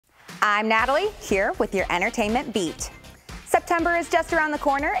I'm Natalie, here with your entertainment beat. September is just around the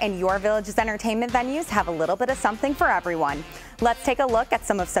corner and your village's entertainment venues have a little bit of something for everyone. Let's take a look at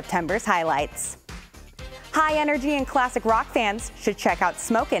some of September's highlights. High energy and classic rock fans should check out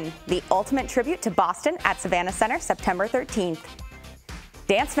Smokin', the ultimate tribute to Boston at Savannah Center September 13th.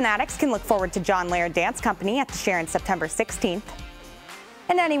 Dance fanatics can look forward to John Laird Dance Company at the Sharon September 16th.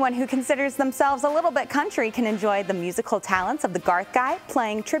 And anyone who considers themselves a little bit country can enjoy the musical talents of the Garth Guy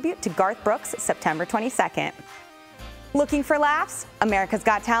playing tribute to Garth Brooks September 22nd. Looking for laughs? America's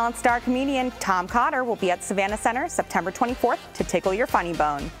Got Talent star comedian Tom Cotter will be at Savannah Center September 24th to tickle your funny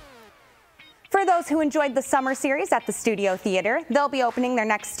bone. For those who enjoyed the summer series at the Studio Theater, they'll be opening their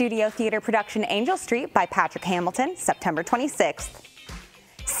next Studio Theater production, Angel Street by Patrick Hamilton, September 26th.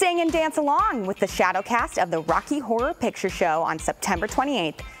 Sing and dance along with the Shadowcast of the Rocky Horror Picture Show on September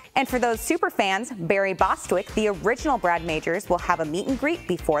 28th. And for those super fans, Barry Bostwick, the original Brad Majors, will have a meet and greet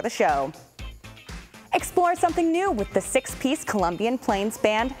before the show. Explore something new with the six-piece Colombian Plains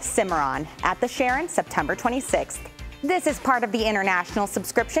band Cimarron at the Sharon September 26th. This is part of the international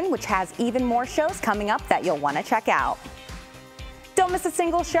subscription, which has even more shows coming up that you'll want to check out. Don't miss a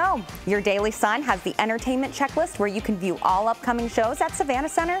single show. Your Daily Sun has the entertainment checklist where you can view all upcoming shows at Savannah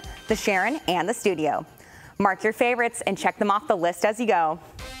Center, the Sharon, and the Studio. Mark your favorites and check them off the list as you go.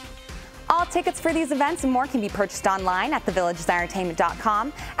 All tickets for these events and more can be purchased online at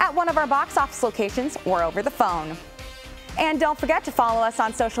thevillagesentertainment.com, at one of our box office locations, or over the phone. And don't forget to follow us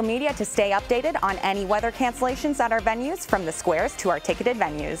on social media to stay updated on any weather cancellations at our venues, from the squares to our ticketed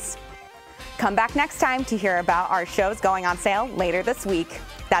venues. Come back next time to hear about our shows going on sale later this week.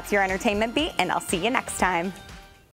 That's your entertainment beat, and I'll see you next time.